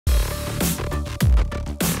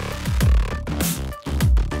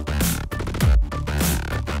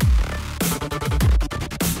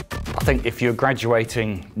I think if you're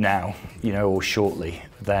graduating now, or shortly,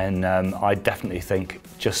 then I definitely think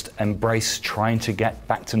just embrace trying to get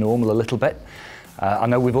back to normal a little bit. I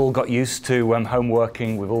know we've all got used to home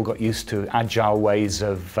working, we've all got used to agile ways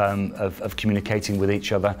of communicating with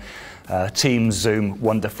each other. Teams, Zoom,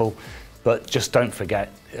 wonderful, but just don't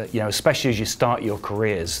forget, especially as you start your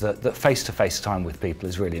careers, that face-to-face time with people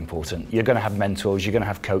is really important. You're going to have mentors, you're going to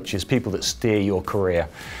have coaches, people that steer your career.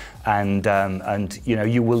 And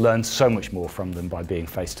you will learn so much more from them by being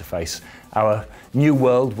face-to-face. Our new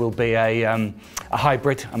world will be a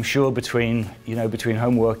hybrid, I'm sure, between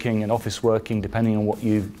home working and office working, depending on what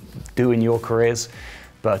you do in your careers.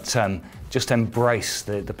 But just embrace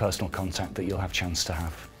the personal contact that you'll have a chance to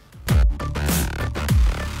have.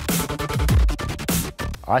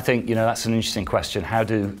 I think that's an interesting question. How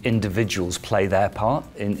do individuals play their part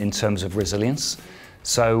in terms of resilience?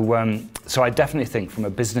 So I definitely think from a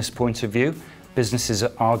business point of view, businesses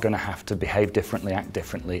are going to have to behave differently, act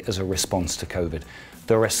differently as a response to COVID.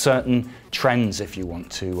 There are certain trends, if you want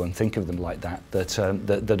to think of them like that, that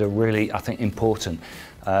are really, I think, important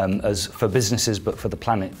as for businesses, but for the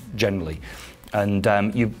planet generally. And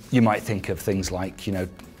you might think of things like,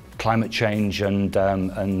 climate change and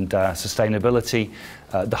sustainability,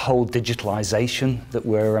 the whole digitalization that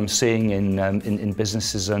we're seeing in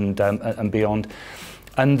businesses and beyond.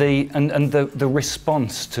 And the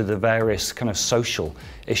response to the various kind of social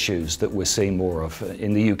issues that we're seeing more of.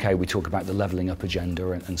 In the UK, we talk about the levelling up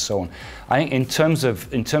agenda and so on. I think in terms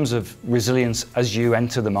of resilience as you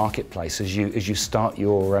enter the marketplace, as you start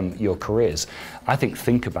your careers, I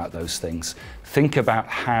think about those things. Think about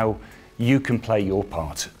how you can play your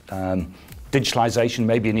part. Digitalization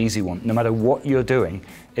may be an easy one. No matter what you're doing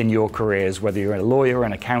in your careers, whether you're a lawyer,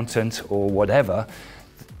 an accountant, or whatever,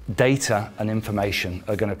 data and information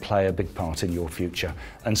are going to play a big part in your future,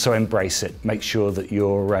 and so embrace it. Make sure that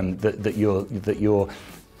you're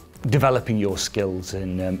developing your skills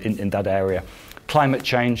in that area. Climate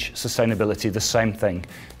change, sustainability, the same thing.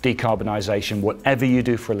 Decarbonisation, whatever you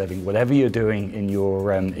do for a living, whatever you're doing in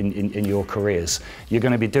your careers, you're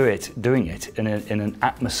going to be doing it in an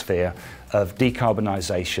atmosphere of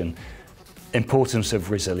decarbonisation, importance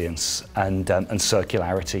of resilience and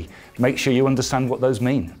circularity. Make sure you understand what those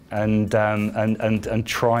mean and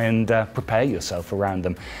try and prepare yourself around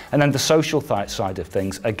them. And then the social side of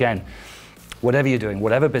things, again, whatever you're doing,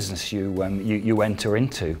 whatever business you enter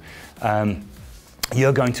into,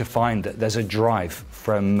 you're going to find that there's a drive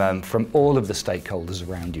from all of the stakeholders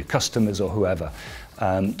around you, customers or whoever,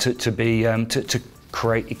 to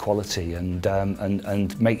create equality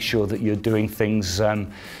and make sure that you're doing things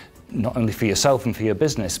not only for yourself and for your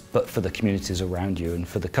business, but for the communities around you and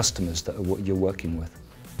for the customers that you're working with.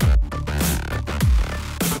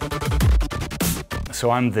 So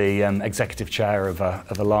I'm the executive chair of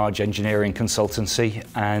a large engineering consultancy,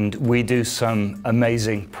 and we do some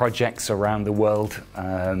amazing projects around the world,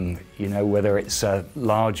 whether it's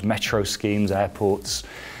large metro schemes, airports,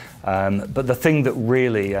 but the thing that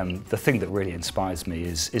really inspires me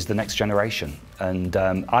is the next generation. And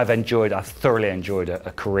I've thoroughly enjoyed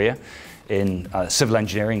a career in civil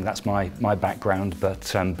engineering. That's my background,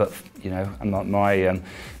 but my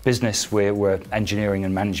business, we're engineering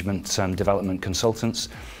and management development consultants.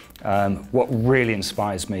 What really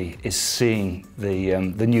inspires me is seeing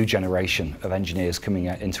the new generation of engineers coming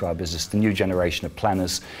into our business, the new generation of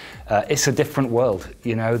planners. It's a different world.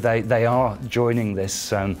 They are joining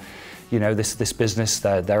this this business.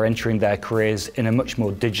 They're entering their careers in a much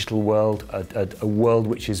more digital world, a world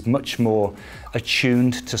which is much more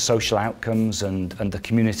attuned to social outcomes and the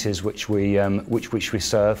communities which we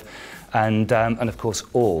serve. And of course,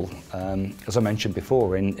 all, as I mentioned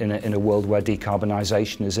before, in a world where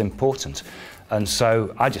decarbonisation is important. And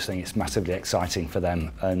so I just think it's massively exciting for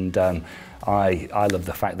them. And I love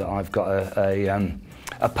the fact that I've got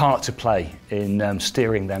a part to play in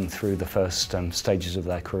steering them through the first stages of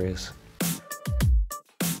their careers.